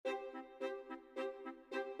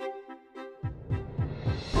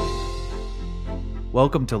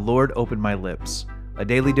Welcome to Lord Open My Lips, a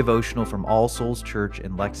daily devotional from All Souls Church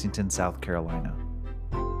in Lexington, South Carolina.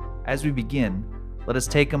 As we begin, let us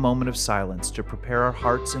take a moment of silence to prepare our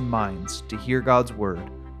hearts and minds to hear God's word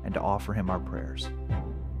and to offer Him our prayers.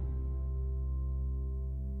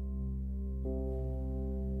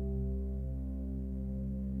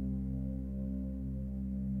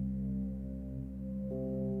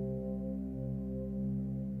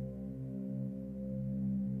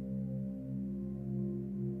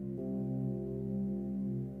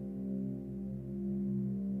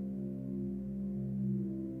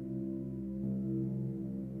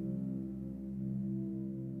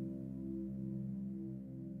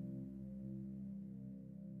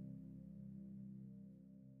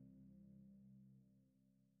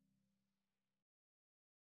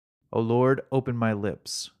 O Lord, open my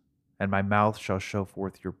lips, and my mouth shall show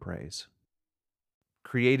forth your praise.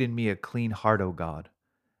 Create in me a clean heart, O God,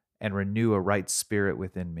 and renew a right spirit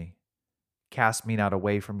within me. Cast me not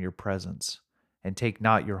away from your presence, and take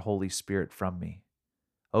not your Holy Spirit from me.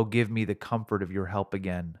 O give me the comfort of your help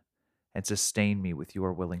again, and sustain me with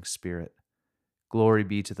your willing spirit. Glory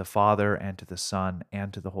be to the Father, and to the Son,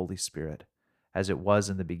 and to the Holy Spirit, as it was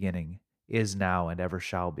in the beginning, is now, and ever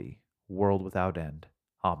shall be, world without end.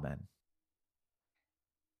 Amen.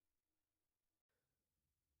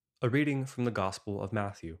 A reading from the Gospel of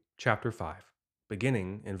Matthew, chapter 5,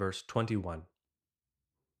 beginning in verse 21.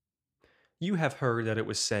 You have heard that it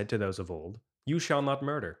was said to those of old, "You shall not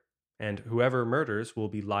murder," and whoever murders will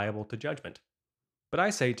be liable to judgment. But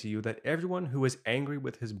I say to you that everyone who is angry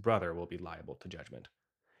with his brother will be liable to judgment.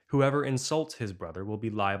 Whoever insults his brother will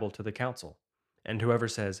be liable to the council, and whoever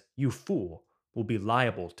says, "You fool," will be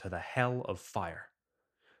liable to the hell of fire.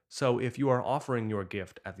 So if you are offering your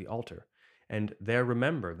gift at the altar, and there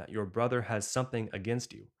remember that your brother has something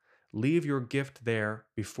against you, leave your gift there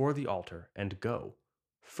before the altar and go.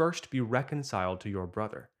 First be reconciled to your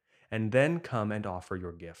brother, and then come and offer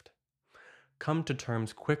your gift. Come to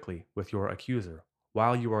terms quickly with your accuser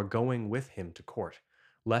while you are going with him to court,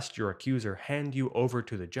 lest your accuser hand you over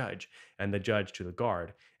to the judge, and the judge to the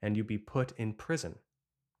guard, and you be put in prison.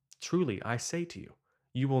 Truly, I say to you,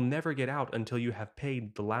 you will never get out until you have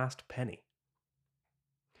paid the last penny.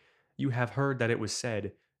 You have heard that it was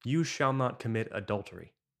said, "You shall not commit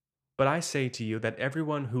adultery." But I say to you that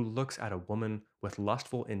everyone who looks at a woman with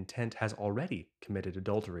lustful intent has already committed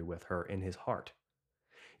adultery with her in his heart.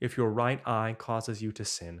 If your right eye causes you to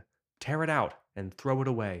sin, tear it out and throw it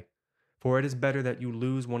away. For it is better that you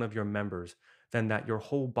lose one of your members than that your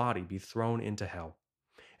whole body be thrown into hell.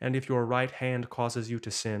 And if your right hand causes you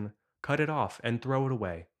to sin, cut it off and throw it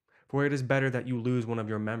away. For it is better that you lose one of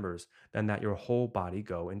your members than that your whole body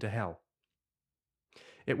go into hell.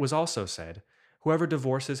 It was also said, "Whoever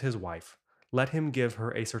divorces his wife, let him give her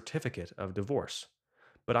a certificate of divorce."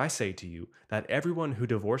 But I say to you that everyone who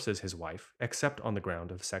divorces his wife, except on the ground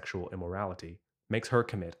of sexual immorality, makes her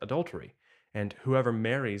commit adultery, and whoever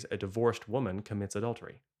marries a divorced woman commits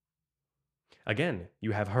adultery. Again,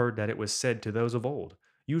 you have heard that it was said to those of old,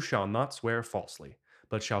 "You shall not swear falsely,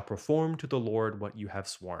 but shall perform to the Lord what you have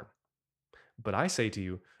sworn." But I say to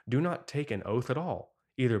you, do not take an oath at all,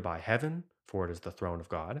 either by heaven, for it is the throne of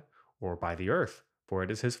God, or by the earth, for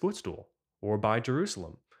it is his footstool, or by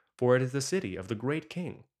Jerusalem, for it is the city of the great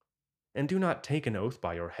king. And do not take an oath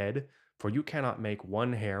by your head, for you cannot make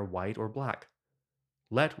one hair white or black.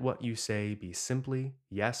 Let what you say be simply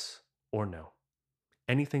yes or no.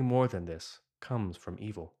 Anything more than this comes from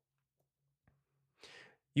evil.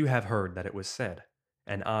 You have heard that it was said,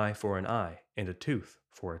 "An eye for an eye, and a tooth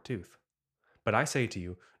for a tooth." But I say to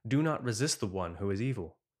you, do not resist the one who is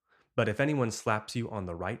evil. But if anyone slaps you on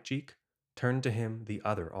the right cheek, turn to him the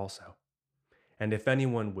other also. And if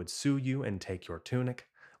anyone would sue you and take your tunic,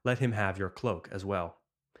 let him have your cloak as well.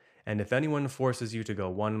 And if anyone forces you to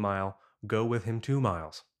go 1 mile, go with him 2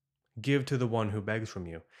 miles. Give to the one who begs from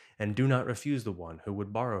you, and do not refuse the one who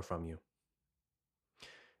would borrow from you.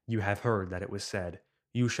 You have heard that it was said,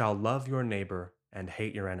 "You shall love your neighbor and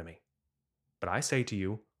hate your enemy." But I say to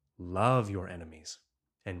you, love your enemies,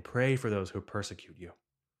 and pray for those who persecute you,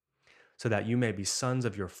 so that you may be sons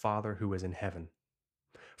of your Father who is in heaven.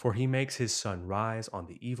 For he makes his sun rise on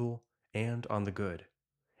the evil and on the good,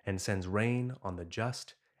 and sends rain on the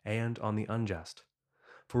just and on the unjust.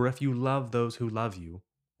 For if you love those who love you,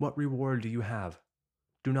 what reward do you have?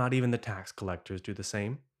 Do not even the tax collectors do the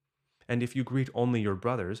same? And if you greet only your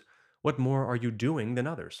brothers, what more are you doing than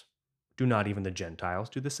others? Do not even the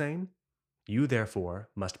Gentiles do the same? You therefore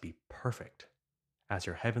must be perfect, as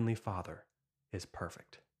your heavenly Father is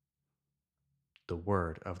perfect. The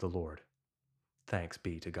word of the Lord. Thanks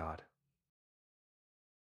be to God.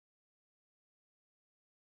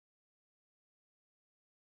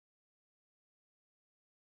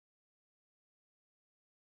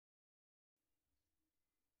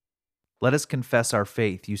 Let us confess our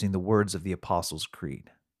faith using the words of the Apostles'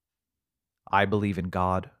 Creed. I believe in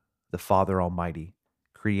God, the Father Almighty,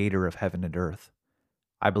 creator of heaven and earth.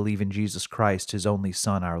 I believe in Jesus Christ, his only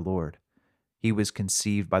Son, our Lord. He was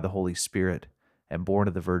conceived by the Holy Spirit and born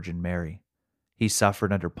of the Virgin Mary. He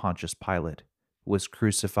suffered under Pontius Pilate, was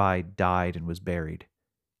crucified, died, and was buried.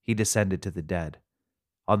 He descended to the dead.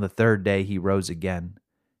 On the third day he rose again.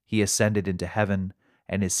 He ascended into heaven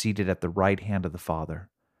and is seated at the right hand of the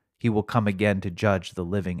Father. He will come again to judge the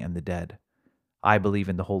living and the dead. I believe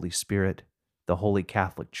in the Holy Spirit, the Holy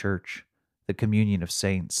Catholic Church, the communion of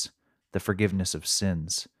saints, the forgiveness of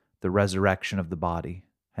sins, the resurrection of the body,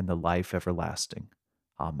 and the life everlasting.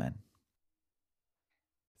 Amen.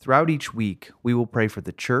 Throughout each week, we will pray for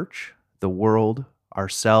the church, the world,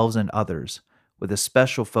 ourselves, and others, with a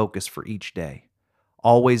special focus for each day,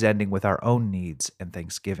 always ending with our own needs and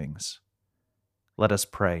thanksgivings. Let us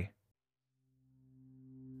pray.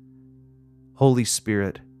 Holy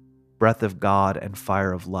Spirit, breath of God and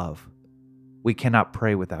fire of love, we cannot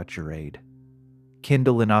pray without your aid.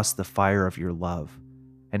 Kindle in us the fire of your love,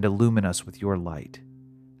 and illumine us with your light,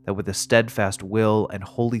 that with a steadfast will and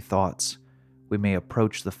holy thoughts we may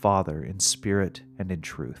approach the Father in spirit and in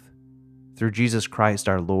truth. Through Jesus Christ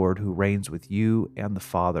our Lord, who reigns with you and the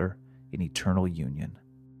Father in eternal union.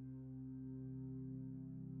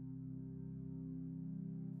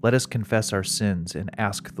 Let us confess our sins and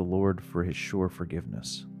ask the Lord for his sure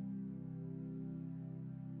forgiveness.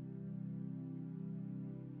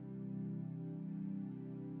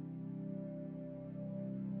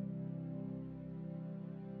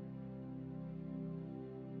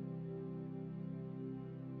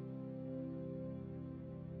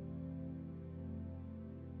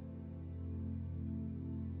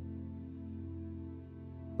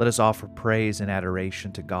 Let us offer praise and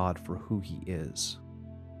adoration to God for who he is.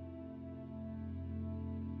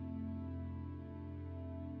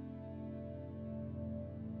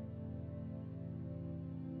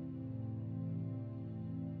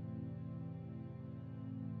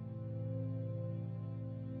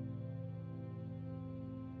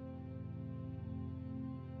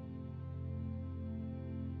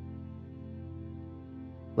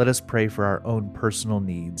 Let us pray for our own personal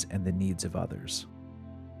needs and the needs of others.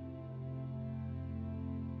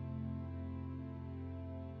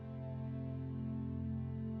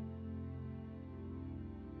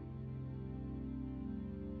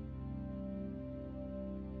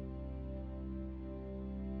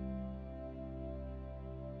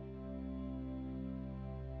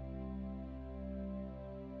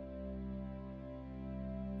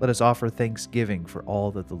 Let us offer thanksgiving for all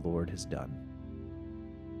that the Lord has done.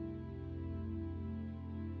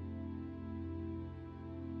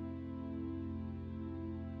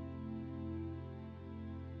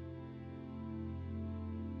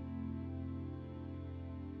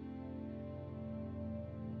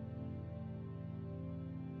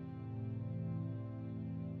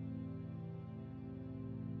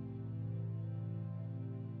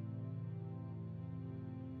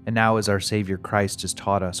 And now, as our Savior Christ has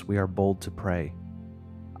taught us, we are bold to pray.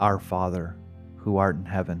 Our Father, who art in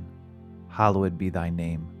heaven, hallowed be thy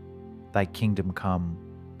name. Thy kingdom come,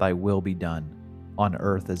 thy will be done, on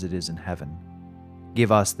earth as it is in heaven.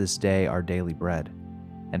 Give us this day our daily bread,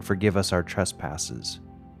 and forgive us our trespasses,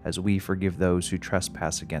 as we forgive those who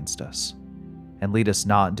trespass against us. And lead us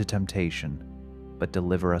not into temptation, but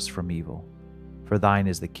deliver us from evil. For thine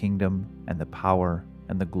is the kingdom, and the power,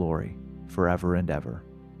 and the glory, forever and ever.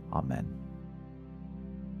 Amen.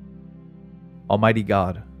 Almighty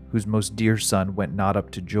God, whose most dear Son went not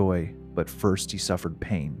up to joy, but first he suffered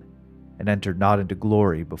pain, and entered not into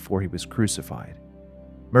glory before he was crucified,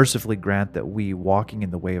 mercifully grant that we, walking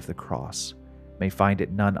in the way of the cross, may find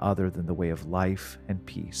it none other than the way of life and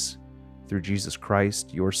peace. Through Jesus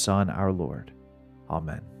Christ, your Son, our Lord.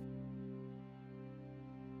 Amen.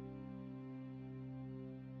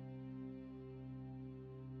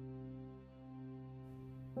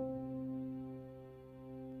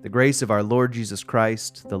 The grace of our Lord Jesus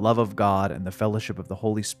Christ, the love of God, and the fellowship of the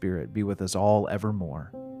Holy Spirit be with us all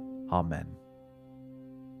evermore. Amen.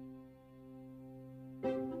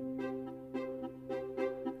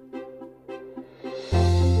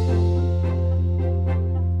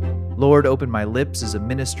 Lord, Open My Lips is a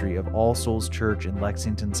ministry of All Souls Church in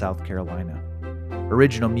Lexington, South Carolina.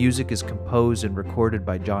 Original music is composed and recorded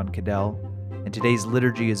by John Cadell, and today's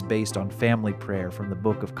liturgy is based on family prayer from the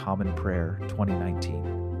Book of Common Prayer,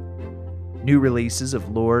 2019. New releases of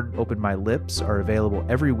Lord, Open My Lips are available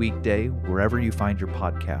every weekday wherever you find your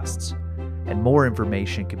podcasts, and more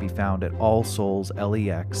information can be found at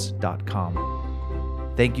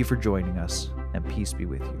allsoulslex.com. Thank you for joining us, and peace be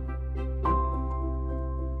with you.